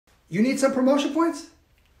You need some promotion points?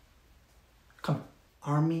 Come,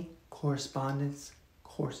 Army Correspondence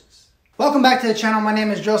Courses. Welcome back to the channel. My name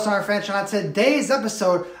is Joseph French, and on today's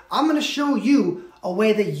episode, I'm going to show you a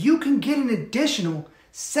way that you can get an additional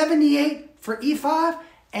 78 for E5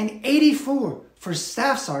 and 84 for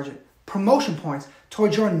Staff Sergeant promotion points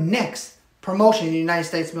towards your next promotion in the United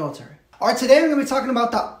States military. All right, today we're going to be talking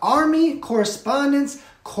about the Army Correspondence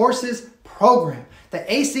Courses Program, the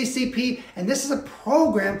ACCP, and this is a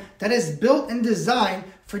program that is built and designed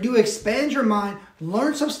for you to expand your mind,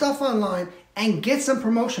 learn some stuff online, and get some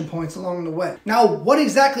promotion points along the way. Now, what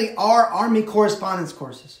exactly are Army Correspondence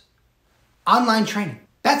Courses? Online training.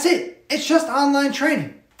 That's it. It's just online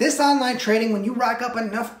training. This online training, when you rack up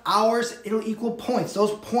enough hours, it'll equal points.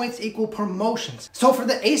 Those points equal promotions. So for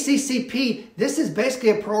the ACCP, this is basically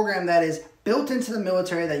a program that is built into the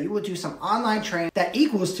military that you will do some online training that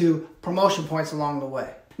equals to promotion points along the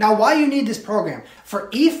way. Now, why you need this program? For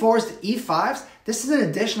E4s to E5s, this is an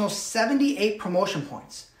additional 78 promotion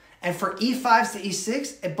points. And for E5s to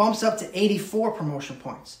E6, it bumps up to 84 promotion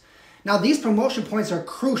points. Now, these promotion points are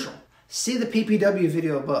crucial. See the PPW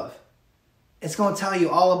video above. It's going to tell you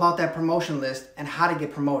all about that promotion list and how to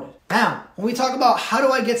get promoted. Now, when we talk about how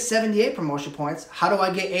do I get 78 promotion points, how do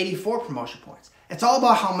I get 84 promotion points? It's all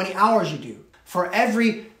about how many hours you do. For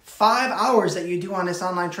every 5 hours that you do on this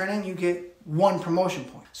online training, you get 1 promotion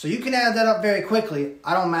point. So you can add that up very quickly.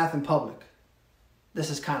 I don't math in public. This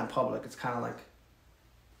is kind of public. It's kind of like,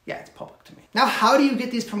 yeah, it's public to me. Now, how do you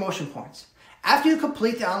get these promotion points? After you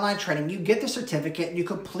complete the online training, you get the certificate and you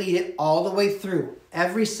complete it all the way through.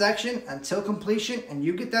 Every section until completion, and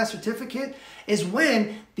you get that certificate, is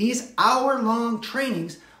when these hour-long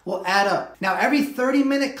trainings will add up. Now, every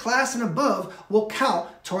 30-minute class and above will count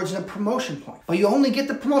towards a promotion point. But you only get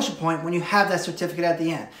the promotion point when you have that certificate at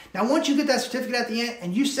the end. Now, once you get that certificate at the end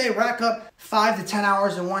and you say rack up 5 to 10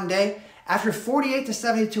 hours in one day, after 48 to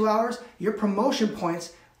 72 hours, your promotion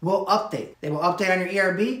points will update. They will update on your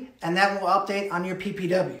ERB, and that will update on your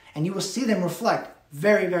PPW. And you will see them reflect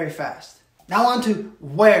very, very fast. Now on to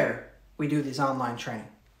where we do these online training.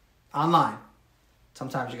 Online.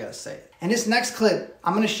 Sometimes you gotta say it. In this next clip,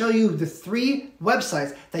 I'm gonna show you the 3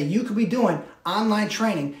 websites that you could be doing online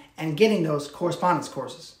training and getting those correspondence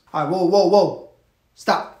courses. All right, whoa.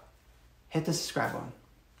 Stop. Hit the subscribe button.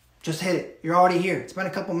 Just hit it. You're already here. It's been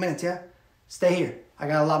a couple minutes, yeah? Stay here. I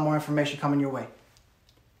got a lot more information coming your way.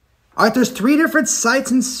 All right, there's 3 different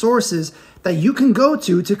sites and sources that you can go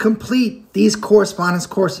to complete these correspondence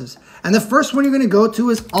courses. And the first one you're going to go to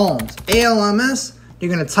is ALMS, A-L-M-S.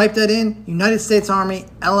 You're going to type that in, United States Army,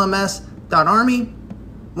 lms.army.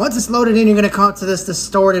 Once it's loaded in, you're going to come to this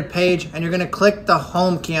distorted page, and you're going to click the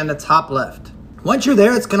home key on the top left. Once you're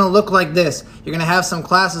there, it's going to look like this. You're going to have some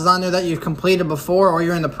classes on there that you've completed before or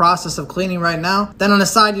you're in the process of cleaning right now. Then on the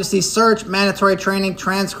side, you'll see search, mandatory training,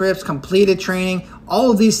 transcripts, completed training. All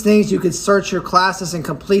of these things, you could search your classes and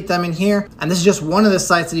complete them in here. And this is just one of the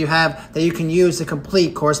sites that you have that you can use to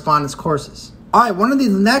complete correspondence courses. All right, one of the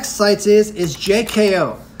next sites is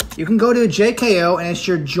JKO. You can go to JKO, and it's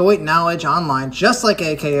your Joint Knowledge Online, just like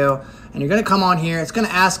AKO. And you're going to come on here. It's going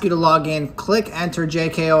to ask you to log in. Click Enter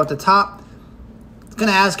JKO at the top. It's going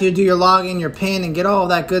to ask you to do your login, your PIN, and get all of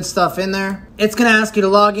that good stuff in there. It's going to ask you to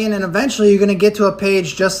log in, and eventually you're going to get to a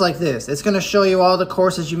page just like this. It's going to show you all the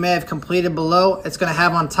courses you may have completed below. It's going to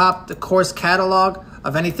have on top the course catalog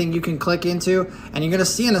of anything you can click into. And you're going to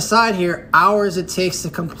see on the side here, hours it takes to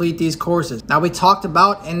complete these courses. Now, we talked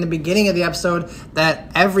about in the beginning of the episode that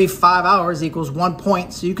every 5 hours equals 1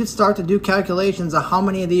 point. So you could start to do calculations of how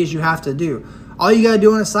many of these you have to do. All you gotta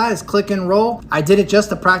do on the side is click enroll. I did it just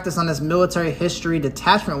to practice on this military history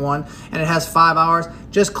detachment one, and it has 5 hours.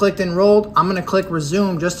 Just clicked enrolled. I'm gonna click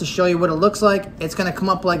resume just to show you what it looks like. It's gonna come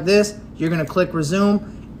up like this. You're gonna click resume.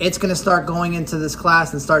 It's gonna start going into this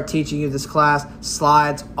class and start teaching you this class,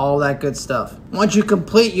 slides, all that good stuff. Once you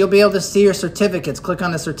complete, you'll be able to see your certificates. Click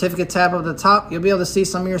on the certificate tab at the top. You'll be able to see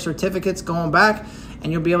some of your certificates going back,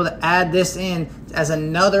 and you'll be able to add this in as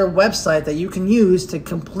another website that you can use to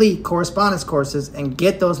complete correspondence courses and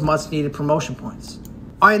get those much needed promotion points.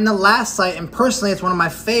 All right, and the last site, and personally it's one of my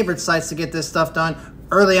favorite sites to get this stuff done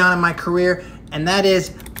early on in my career, and that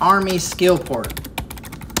is Army Skillport.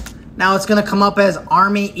 Now it's gonna come up as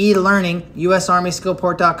Army e-learning,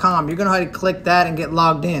 usarmyskillport.com. You're gonna go ahead and click that and get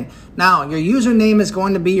logged in. Now, your username is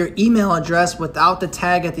going to be your email address without the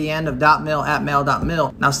tag at the end of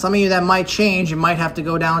 .mil@mail.mil. Now, some of you that might change, you might have to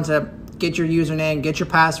go down to get your username, get your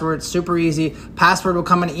password, super easy. Password will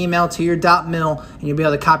come in an email to your .mil, and you'll be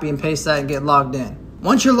able to copy and paste that and get logged in.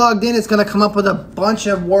 Once you're logged in, it's going to come up with a bunch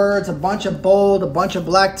of words, a bunch of bold, a bunch of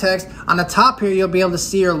black text. On the top here, you'll be able to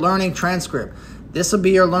see your learning transcript. This will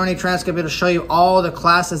be your learning transcript. It'll show you all the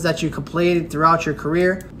classes that you completed throughout your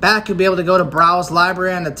career. Back, you'll be able to go to Browse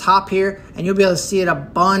Library on the top here, and you'll be able to see an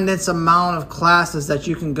abundance amount of classes that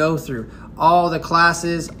you can go through. All the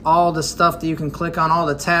classes, all the stuff that you can click on, all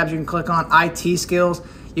the tabs you can click on, IT skills.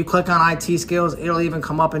 You click on IT skills, it'll even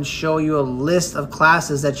come up and show you a list of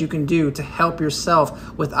classes that you can do to help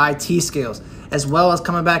yourself with IT skills. As well as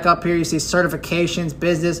coming back up here, you see certifications,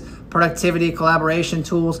 business, productivity, collaboration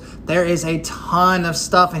tools. There is a ton of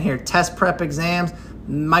stuff in here. Test prep exams,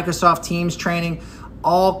 Microsoft Teams training,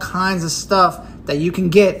 all kinds of stuff that you can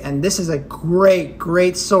get. And this is a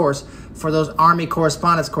great source for those Army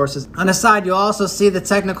Correspondence courses. On the side, you'll also see the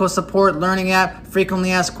technical support learning app,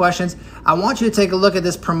 frequently asked questions. I want you to take a look at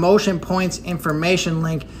this promotion points information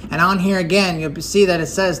link. And on here again, you'll see that it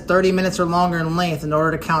says 30 minutes or longer in length in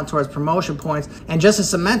order to count towards promotion points. And just to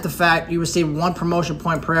cement the fact, you receive 1 promotion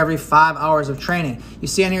point per every 5 hours of training. You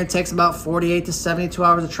see on here, it takes about 48 to 72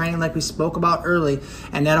 hours of training like we spoke about early,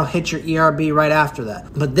 and that'll hit your ERB right after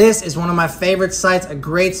that. But this is one of my favorite sites, a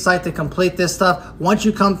great site to complete this stuff. Once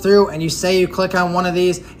you come through and you say you click on one of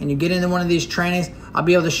these and you get into one of these trainings, I'll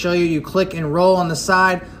be able to show you. You click enroll on the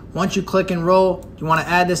side. Once you click enroll, you want to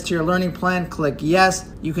add this to your learning plan, click yes.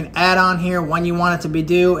 You can add on here when you want it to be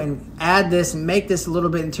due and add this and make this a little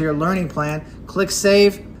bit into your learning plan. Click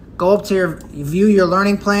save, go up to your view your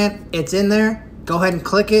learning plan. It's in there. Go ahead and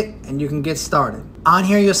click it and you can get started. On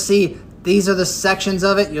here, you'll see these are the sections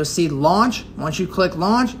of it. You'll see launch. Once you click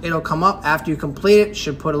launch, it'll come up after you complete it.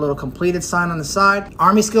 Should put a little completed sign on the side.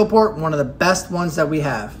 Army Skillport, one of the best ones that we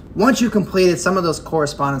have. Once you completed some of those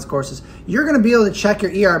correspondence courses, you're going to be able to check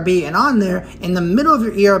your ERB, and on there, in the middle of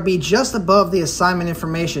your ERB, just above the assignment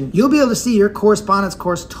information, you'll be able to see your correspondence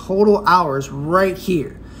course total hours right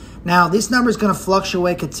here. Now, this number is going to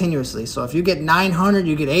fluctuate continuously. So if you get 900,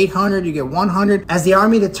 you get 800, you get 100. As the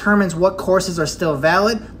Army determines what courses are still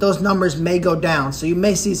valid, those numbers may go down. So you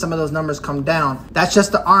may see some of those numbers come down. That's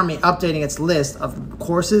just the Army updating its list of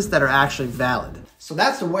courses that are actually valid. So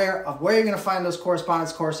that's the where of where you're going to find those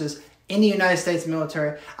correspondence courses in the United States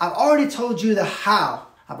military. I've already told you the how.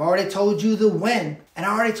 I've already told you the when. And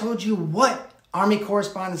I already told you what Army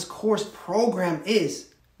Correspondence Course Program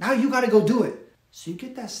is. Now you got to go do it. So you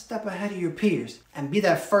get that step ahead of your peers and be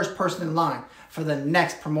that first person in line for the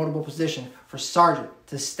next promotable position for sergeant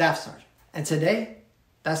to staff sergeant. And today,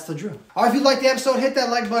 that's the drill. All right, if you liked the episode, hit that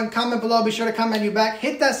like button, comment below, be sure to comment you back,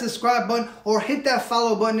 hit that subscribe button, or hit that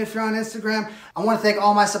follow button if you're on Instagram. I want to thank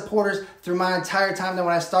all my supporters through my entire time that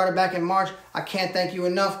when I started back in March. I can't thank you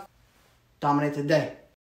enough. Dominate the day.